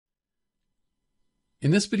In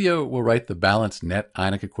this video, we'll write the balanced net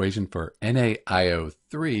ionic equation for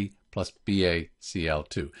NaIO3 plus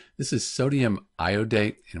BaCl2. This is sodium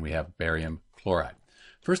iodate, and we have barium chloride.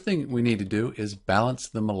 First thing we need to do is balance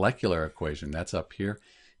the molecular equation. That's up here.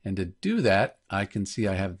 And to do that, I can see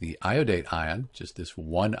I have the iodate ion, just this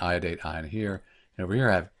one iodate ion here. And over here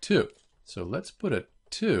I have 2. So let's put a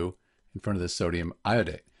 2 in front of the sodium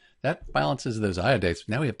iodate. That balances those iodates.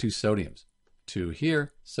 Now we have 2 sodiums. 2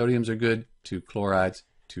 here, sodiums are good, 2 chlorides,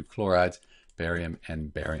 barium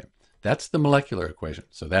and barium. That's the molecular equation,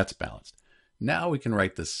 so that's balanced. Now we can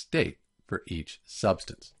write the state for each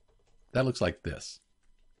substance. That looks like this.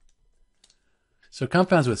 So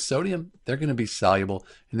compounds with sodium, they're going to be soluble,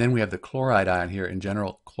 and then we have the chloride ion here. In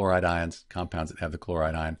general, chloride ions, compounds that have the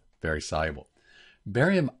chloride ion, very soluble.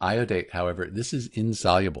 Barium iodate, however, this is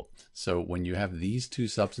insoluble. So when you have these 2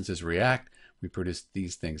 substances react, we produce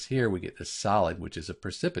these things here. We get a solid, which is a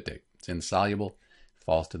precipitate. It's insoluble,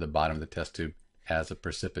 falls to the bottom of the test tube as a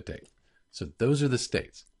precipitate. So those are the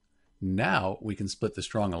states. Now we can split the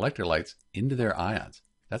strong electrolytes into their ions.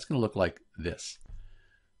 That's going to look like this.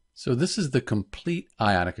 So this is the complete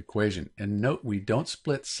ionic equation. And note, we don't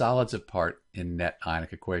split solids apart in net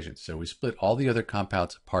ionic equations. So we split all the other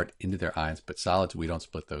compounds apart into their ions, but solids, we don't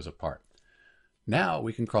split those apart. Now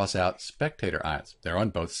we can cross out spectator ions. They're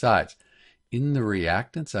on both sides. In the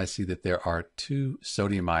reactants, I see that there are 2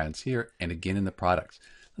 sodium ions here, and again in the products.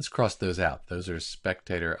 Let's cross those out. Those are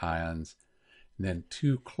spectator ions, and then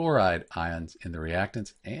 2 chloride ions in the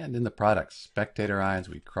reactants and in the products. Spectator ions,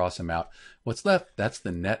 we cross them out. What's left? That's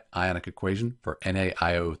the net ionic equation for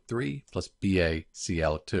NaIO3 plus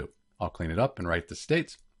BaCl2. I'll clean it up and write the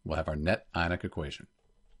states. We'll have our net ionic equation.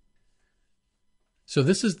 So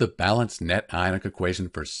this is the balanced net ionic equation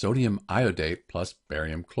for sodium iodate plus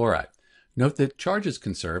barium chloride. Note that charge is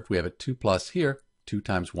conserved. We have a 2 plus here. 2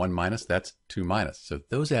 times 1 minus, that's 2 minus. So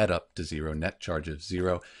those add up to 0, net charge of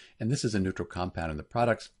 0. And this is a neutral compound in the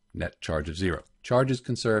products, net charge of 0. Charge is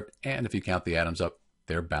conserved, and if you count the atoms up,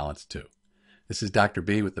 they're balanced too. This is Dr.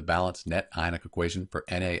 B with the balanced net ionic equation for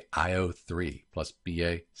NaIO3 plus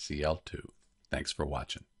BaCl2. Thanks for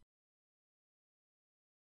watching.